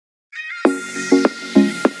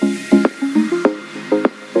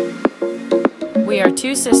We are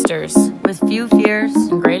two sisters with few fears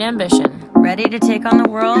and great ambition, ready to take on the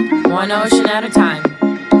world one ocean at a time.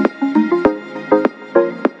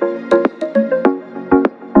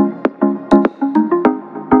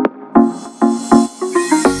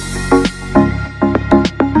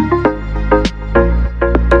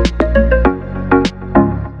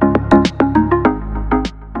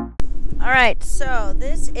 Alright, so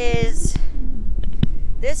this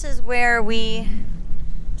is where we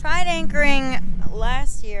tried anchoring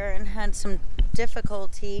last year and had some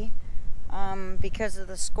difficulty because of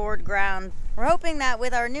the scored ground. We're hoping that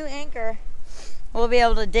with our new anchor we'll be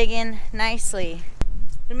able to dig in nicely.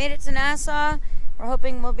 We made it to Nassau. We're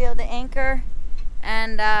hoping we'll be able to anchor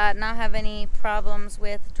and not have any problems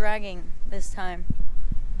with dragging this time.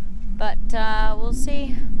 But we'll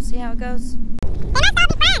see. We'll see how it goes. They must all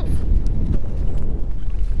be friends.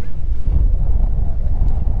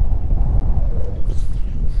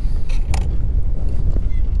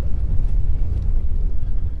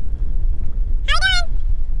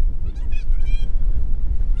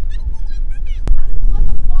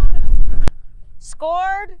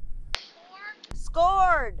 Scored.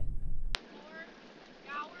 Scored.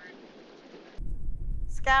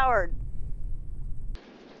 Scoured.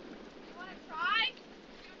 You want to try?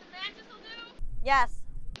 See what the mantis will do? Yes.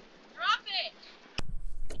 Drop it.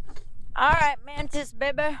 All right, mantis,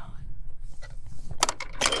 baby.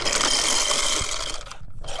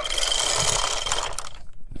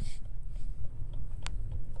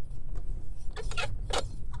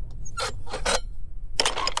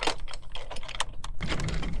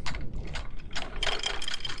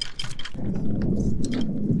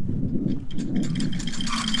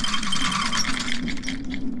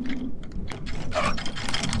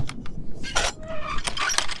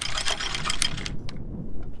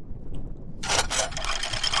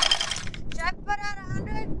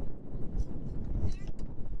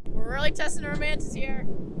 We're really testing our mantis here.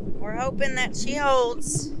 We're hoping that she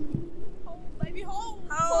holds. Hold, baby, hold.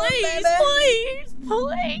 Hold, please, baby.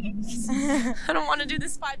 please, please. I don't want to do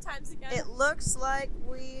this 5 times again. It looks like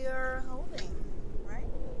we are holding, right?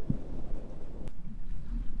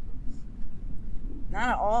 Not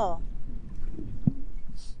at all.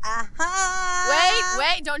 Aha!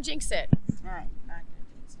 Wait, don't jinx it. All right,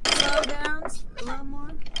 slow down a little more.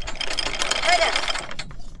 Right there.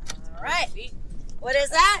 All right. What is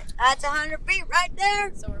that? That's 100 feet right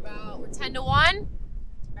there. So we're 10 to 1. All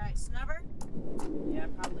right, snubber. Yeah,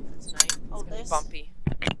 probably for tonight. Hold It's this. gonna be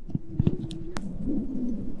bumpy.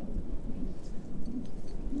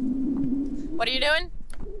 What are you doing?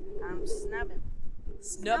 I'm snubbing.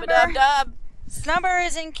 Snub-a-dub-dub. Snubber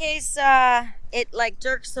is in case it like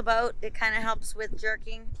jerks the boat. It kind of helps with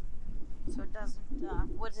jerking, so it doesn't.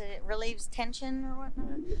 What is it? It relieves tension or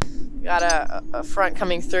whatnot. Got a front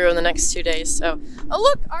coming through in the next 2 days. So, oh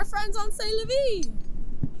look, our friends on Saint Levy.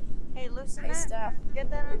 Hey, loosen Hey, that. Steph. Get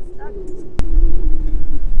that unstuck.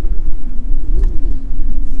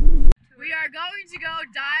 We are going to go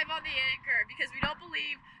dive on the anchor because we don't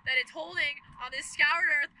believe that it's holding on this scoured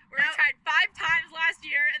earth where we tried 5 times last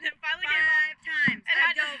year and then finally gave up. 5 times. And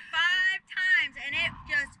I had to- dove 5 times and it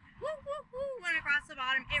just went across the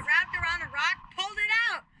bottom. It wrapped around a rock, pulled it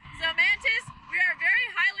out. So Mantis, we are very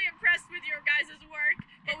highly impressed with your guys' work,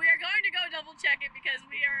 but we are going to go double check it because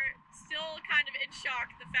we are still kind of in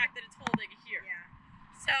shock the fact that it's holding here. Yeah.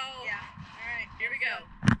 So Yeah. All right. here we go.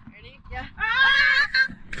 Ready? Yeah.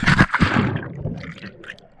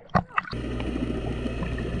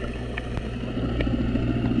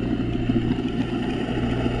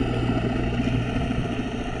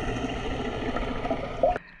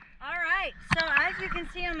 So as you can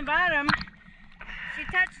see on the bottom, she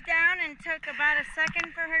touched down and took about a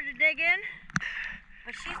second for her to dig in,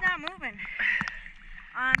 but she's not moving.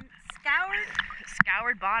 On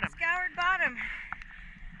scoured bottom,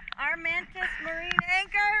 our Mantis marine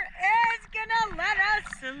anchor is gonna let us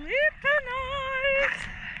sleep tonight.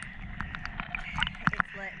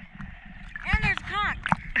 It's lit. And there's conch.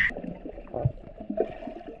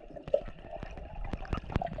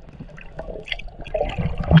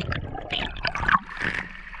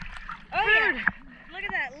 Look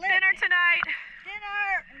at that lit. Dinner tonight.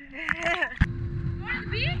 Dinner. Going to the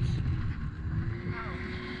beach?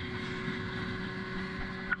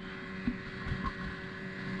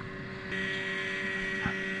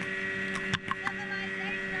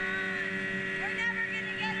 Civilization. We're never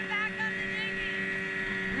gonna get it back on the dinghy.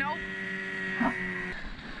 Nope.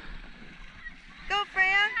 Go,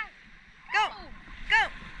 Freya. Go.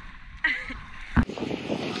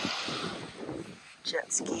 Jet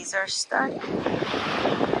skis are stuck.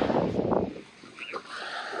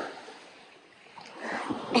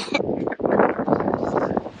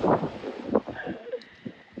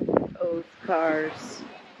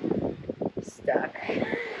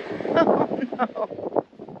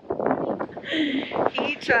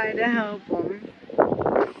 He tried to help him.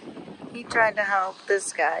 He tried to help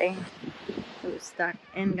this guy who was stuck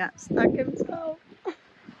and got stuck himself.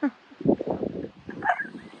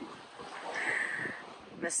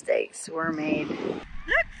 Mistakes were made.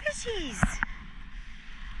 Look, fishies!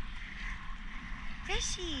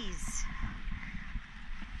 Fishies!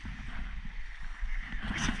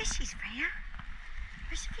 Where's the fishies, Freya?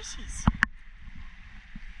 Where's the fishies?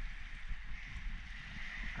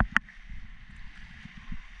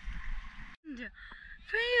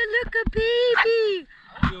 Freya, look, a baby!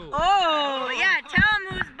 Oh, yeah, tell him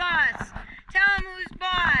who's boss. Tell him who's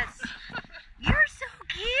boss. You're so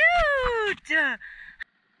cute!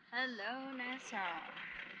 Hello, Nassau.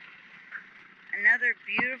 Another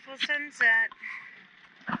beautiful sunset.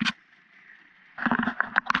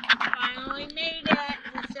 Finally made it to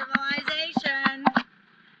civilization.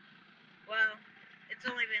 Well, it's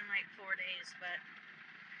only been like 4 days, but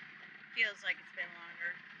feels like it's been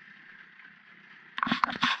longer.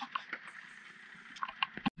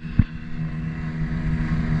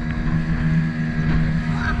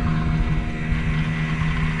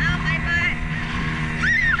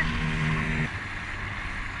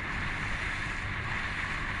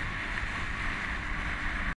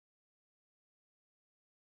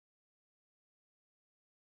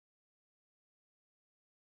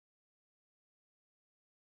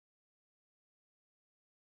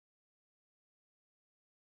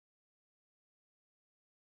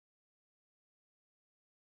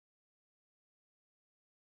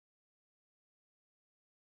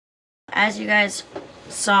 As you guys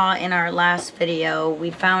saw in our last video,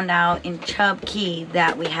 we found out in Chub Key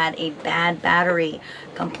that we had a bad battery,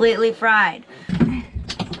 completely fried.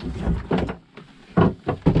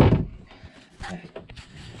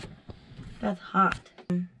 That's hot.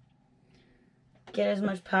 Get as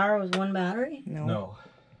much power with one battery? No.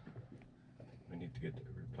 We need to get the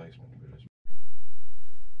replacement.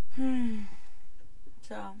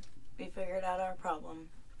 So, we figured out our problem.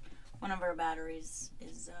 One of our batteries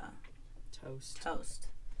is toast.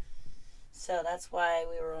 So that's why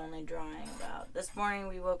we were only drawing about. This morning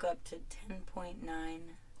we woke up to 10.9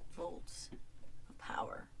 volts of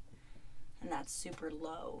power. And that's super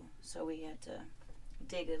low. So we had to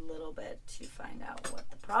dig a little bit to find out what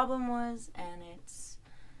the problem was, and it's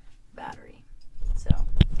battery. So,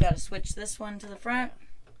 gotta switch this one to the front.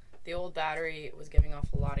 The old battery was giving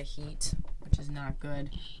off a lot of heat, which is not good.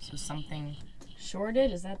 So something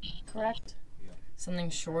shorted, is that correct? Yeah. Something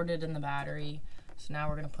shorted in the battery. So now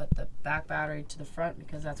we're gonna put the back battery to the front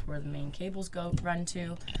because that's where the main cables run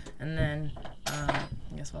to. And then I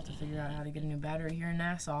guess we'll have to figure out how to get a new battery here in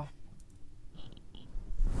Nassau.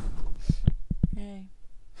 Hey.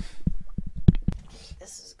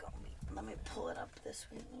 This is gonna be, let me pull it up this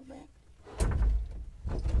way a little bit.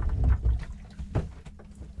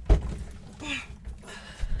 Okay.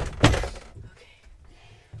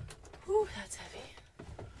 Whew, that's heavy.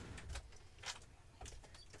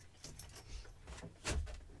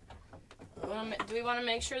 Do we want to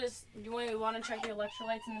make sure this, do we want to check the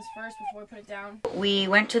electrolytes in this first before we put it down? We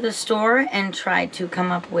went to the store and tried to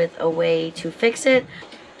come up with a way to fix it.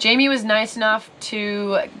 Jamie was nice enough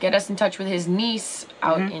to get us in touch with his niece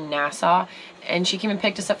out in Nassau, and she came and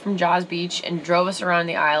picked us up from Jaws Beach and drove us around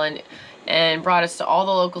the island and brought us to all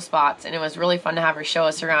the local spots, and it was really fun to have her show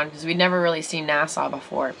us around because we'd never really seen Nassau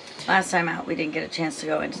before. Last time out, we didn't get a chance to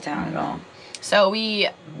go into town at all. So we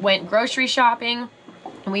went grocery shopping.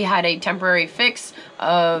 We had a temporary fix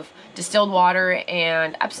of distilled water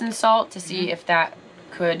and Epsom salt to see if that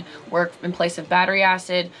could work in place of battery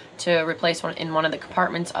acid to replace one of the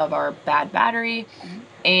compartments of our bad battery.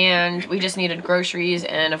 And we just needed groceries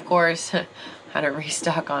and, of course, had to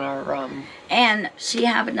restock on our rum. And she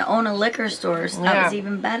happened to own a liquor store, so that was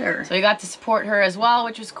even better. So we got to support her as well,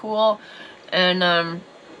 which was cool. And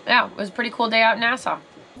yeah, it was a pretty cool day out in Nassau.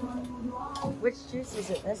 Which juice is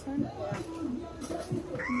it? This one?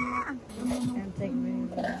 And take me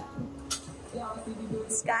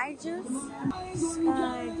Sky juice?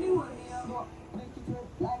 Sky juice.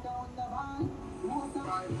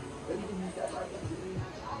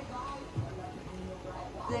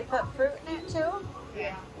 Do they put fruit in it too?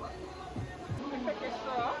 Yeah. Pick your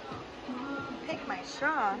straw. Pick my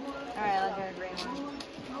straw. Alright, I'll get a green one.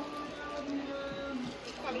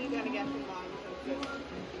 You gotta get from mom.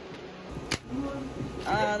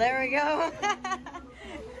 Oh, there we go.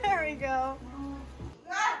 There we go.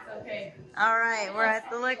 Okay. All right, we're at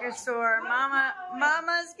the liquor store.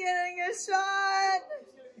 Mama's getting a shot.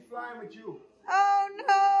 Flying with you. Oh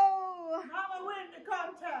no! Mama win the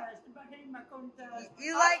contest. Bahama contest.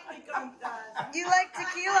 You like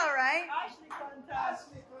tequila, right? Ashley contest.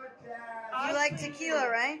 tequila,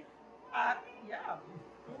 right? Yeah.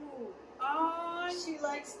 Ooh. I She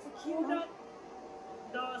likes tequila.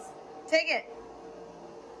 dos. Take it.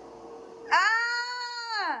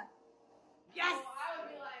 Ah! Yes.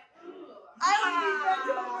 I would be bent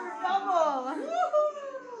over double.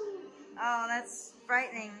 Oh, that's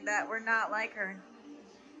frightening that we're not like her.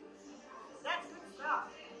 That's good stuff.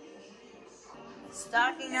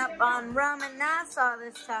 Stocking up on rum in Nassau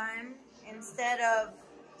this time instead of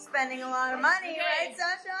spending a lot of money, right,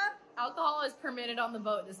 Sasha? Alcohol is permitted on the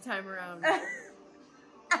boat this time around.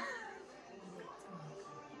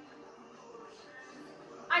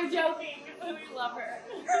 I'm joking. We love her.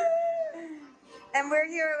 And we're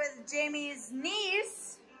here with Jamie's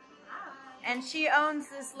niece, and she owns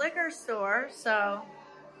this liquor store, so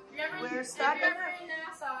we're stocking up. in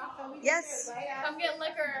Nassau, Yes, come get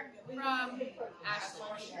liquor from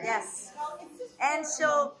Ashley. yes. And she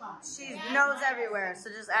knows everywhere, so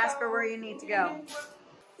just ask her where you need to go.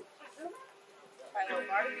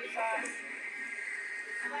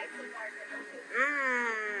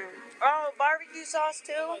 Oh, barbecue sauce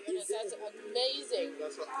too? That's amazing.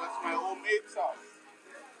 That's my homemade sauce.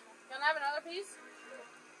 Can I have another piece?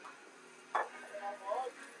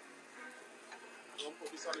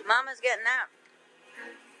 Mama's getting that.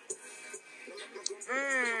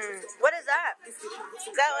 What is that? Is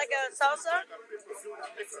that like a salsa?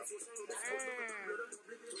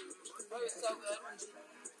 Oh, it's so good.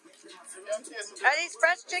 Are these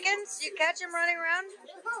fresh chickens? You catch them running around?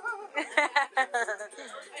 As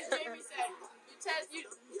Jamie said, you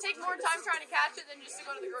take more time trying to catch it than just to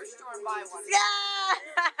go to the grocery store and buy one. Yeah!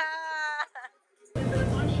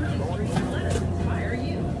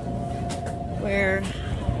 We're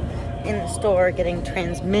in the store getting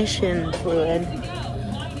transmission fluid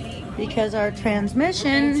because our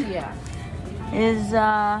transmission is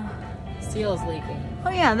Seal is leaking. oh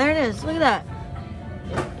yeah, there it is. Look at that.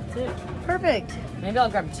 That's it. Perfect. Maybe I'll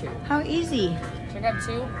grab two. How easy. Should I grab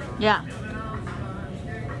two? Yeah.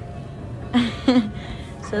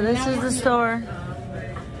 So this is the store.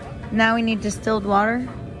 Now we need distilled water.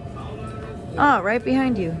 Oh, right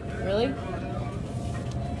behind you. Really?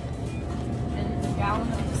 And a gallon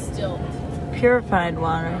of distilled. Purified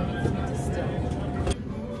water. Distilled.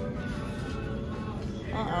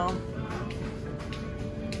 Uh-oh.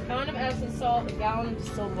 Pound of Epsom salt, a gallon of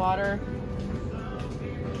distilled water.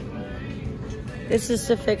 This is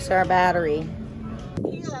to fix our battery.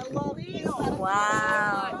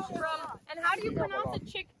 Wow. And how do you pronounce it?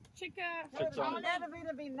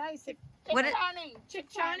 What it,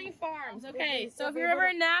 Chichani Farms. Okay, so if you're ever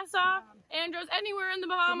in Nassau, Andros, anywhere in the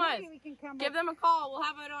Bahamas, give them a call. We'll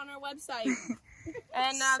have it on our website.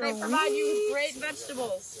 And they provide you with great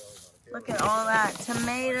vegetables. look at all that.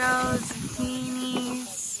 Tomatoes,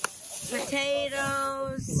 zucchinis,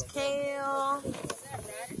 potatoes, kale.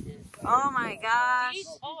 Oh my gosh.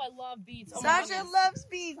 Beets? Oh, I love beets. Oh, Sasha loves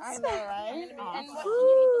beets. I know, right? And what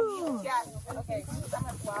Woo. yeah, okay.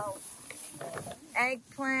 Wow.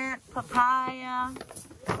 Eggplant, papaya.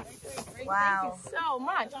 Wow. Thank you so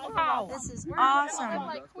much. Wow. This is We're awesome.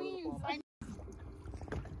 like queens.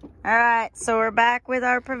 All right, so we're back with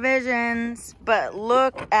our provisions, but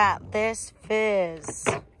look at this fizz.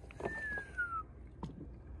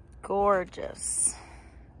 Gorgeous.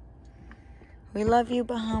 We love you,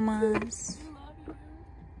 Bahamas.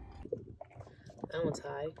 That one's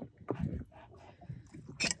high.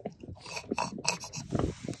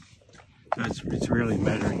 So it's really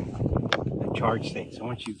measuring the charge state. So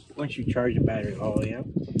once you charge the battery all the way up,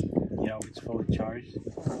 you know, if it's fully charged,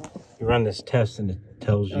 you run this test and it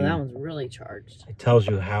tells you. Oh, that one's really charged. It tells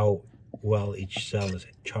you how well each cell is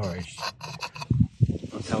charged.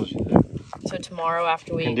 It tells you the So tomorrow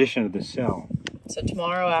after we condition of the cell.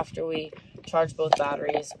 charge both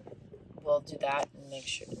batteries, we'll do that and make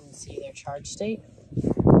sure and see their charge state.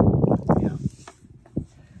 Yeah.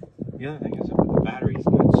 The other thing is that with the battery, it's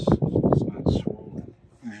not swollen.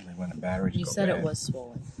 Usually when the batteries You go said bad. it was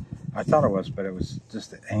swollen. I thought it was, but it was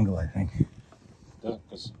just the angle, I think.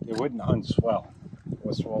 Because it wouldn't unswell. It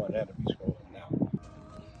was swollen then, it'd be swollen now.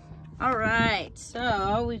 All right,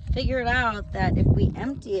 so we figured out that if we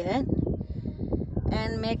empty it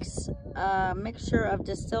and mix a mixture of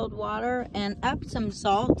distilled water and Epsom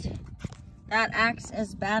salt, that acts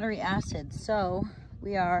as battery acid. So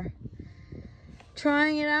we are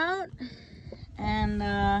trying it out,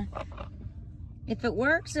 and if it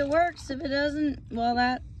works, it works. If it doesn't, well,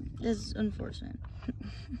 that is unfortunate.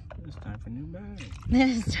 It's time for new battery. It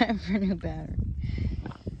is time for a new battery.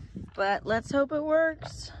 But let's hope it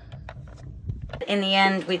works. In the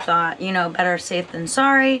end, we thought, you know, better safe than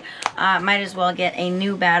sorry. Might as well get a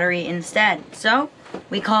new battery instead. So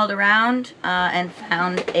We called around and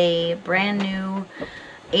found a brand new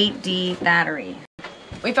 8D battery.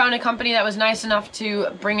 We found a company that was nice enough to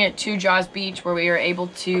bring it to Jaws Beach, where we were able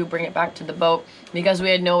to bring it back to the boat because we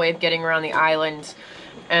had no way of getting around the island,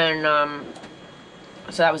 and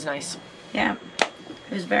so that was nice. Yeah,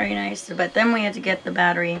 it was very nice, but then we had to get the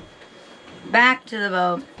battery back to the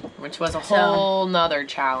boat, which was a whole nother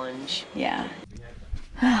challenge. Yeah.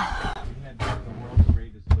 We had the world's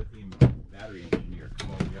greatest lithium battery engineer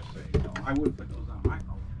come over yesterday. No, I would put those on my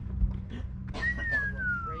phone.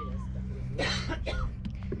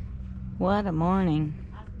 What a morning.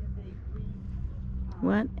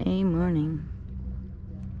 What a morning.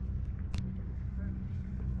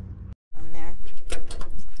 I'm there.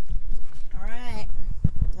 Alright.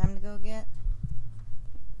 Time to go get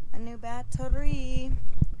a new battery.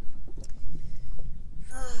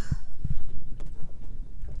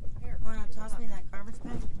 Here, wanna toss me that garbage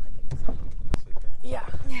bag? Yeah.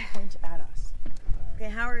 Point at us.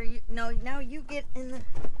 Okay, how are you? No, now you get in the...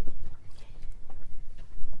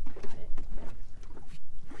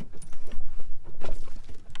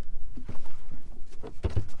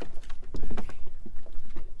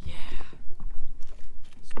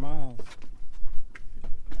 Smiles.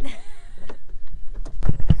 We're going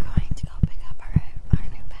to go pick up our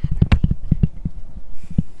new battery.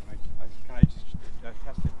 Can I just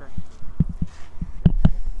test it first?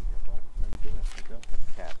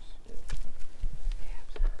 Caps.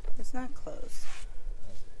 It's not closed.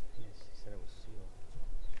 Yes, he said it was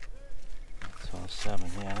sealed. So 7,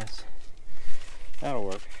 yeah, that'll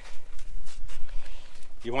work.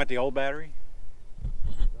 You want the old battery?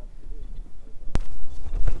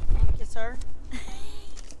 Thank you, sir.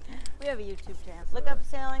 We have a YouTube channel. Look up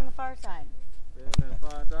Sailing the Far Side.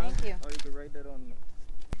 Thank you. Oh, you can write that on.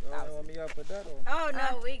 Want me up with that or? Oh,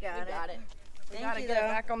 no, we got it. We Thank gotta you, get it though.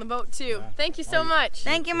 back on the boat too. Yeah. Thank you so much.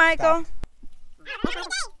 Thank you, Michael.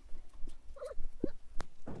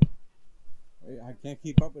 I can't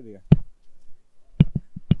keep up with you.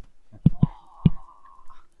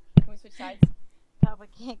 Can we switch sides? Papa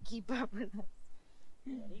can't keep up with us.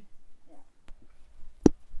 Ready?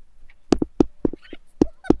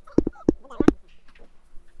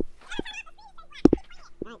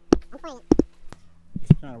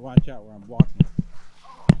 Just trying to watch out where I'm walking.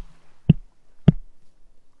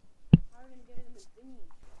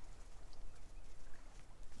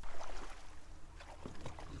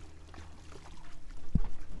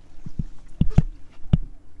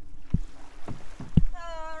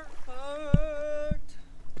 Perfect.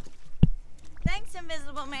 Thanks,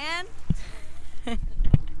 Invisible Man.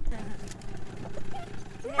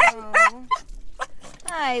 No.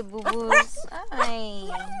 Hi, boo-boos. Hi.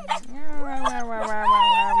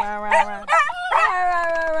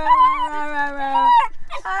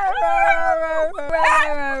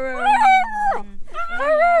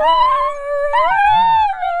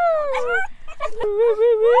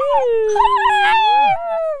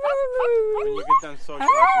 When you get done socializing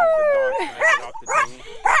with the dog, can I get off the thingy?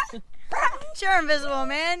 Sure, Invisible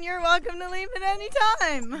Man. You're welcome to leave at any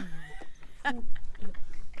time.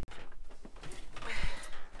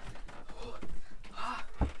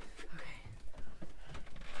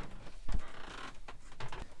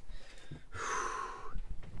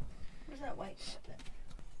 Where's that white shit?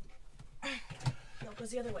 No, it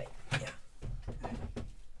goes the other way. Yeah.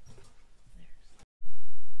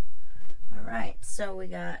 All right, so we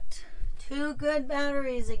got 2 good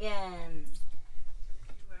batteries again.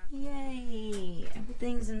 Yay!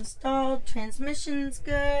 Everything's installed. Transmission's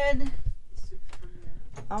good.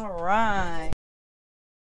 All right.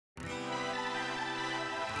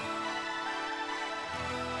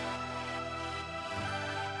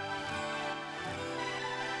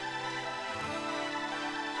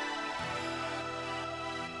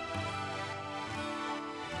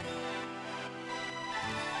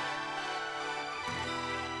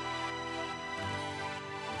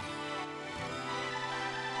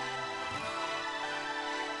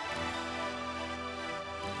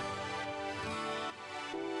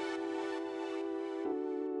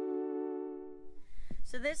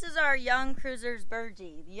 So this is our Young Cruisers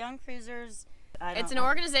Burgee. The Young Cruisers, It's an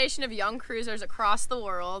organization of young cruisers across the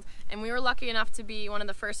world, and we were lucky enough to be one of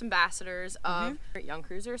the first ambassadors of Young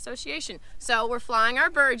Cruiser Association. So we're flying our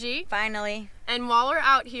Burgee. Finally. And while we're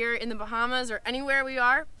out here in the Bahamas or anywhere we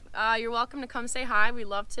are, you're welcome to come say hi. We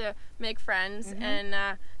love to make friends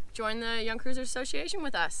and join the Young Cruisers Association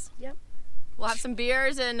with us. Yep. We'll have some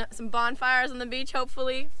beers and some bonfires on the beach,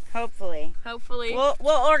 hopefully. Hopefully. Hopefully.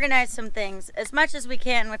 We'll organize some things as much as we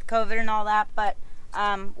can with COVID and all that, but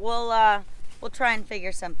we'll try and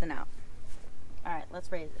figure something out. All right,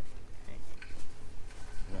 let's raise it.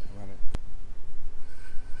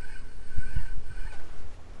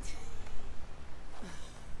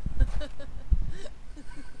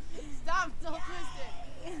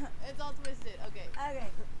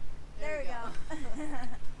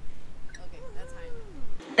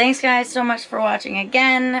 thanks guys so much for watching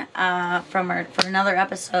again for another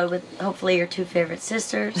episode with hopefully your two favorite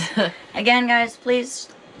sisters. Again, guys, please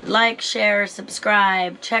like, share,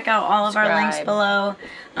 subscribe. Check out all of our links below.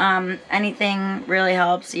 Anything really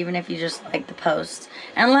helps, even if you just like the post.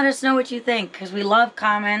 And let us know what you think, because we love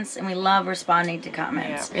comments and we love responding to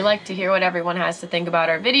comments. Yeah, we like to hear what everyone has to think about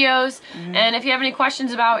our videos. And if you have any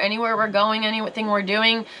questions about anywhere we're going, anything we're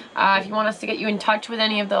doing, if you want us to get you in touch with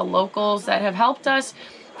any of the locals that have helped us,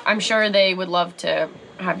 I'm sure they would love to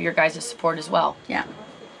have your guys' support as well. Yeah.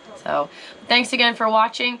 So, thanks again for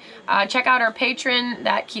watching. Check out our Patreon,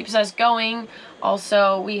 that keeps us going.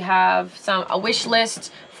 Also, we have a wish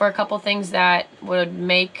list for a couple things that would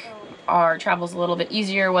make our travels a little bit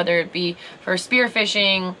easier, whether it be for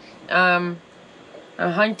spearfishing,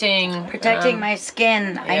 hunting. Protecting my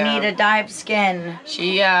skin. Yeah. I need a dyed skin.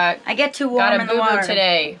 I get too warm in the water. Got a boo-boo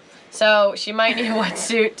today. So she might need a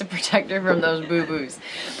wetsuit to protect her from those boo-boos.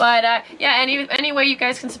 But yeah, any way you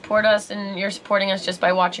guys can support us, and you're supporting us just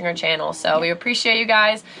by watching our channel. So we appreciate you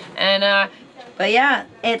guys. And but yeah,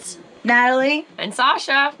 it's Natalie and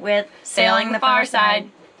Sasha with Sailing the Far Side.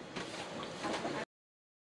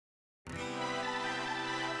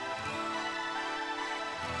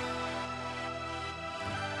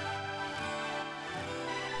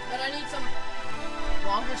 But I need some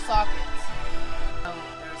longer sockets.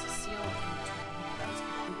 There's a seal in between that was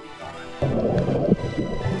completely gone.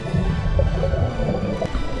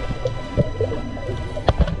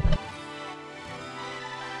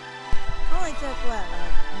 Only took what,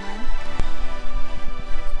 like a month?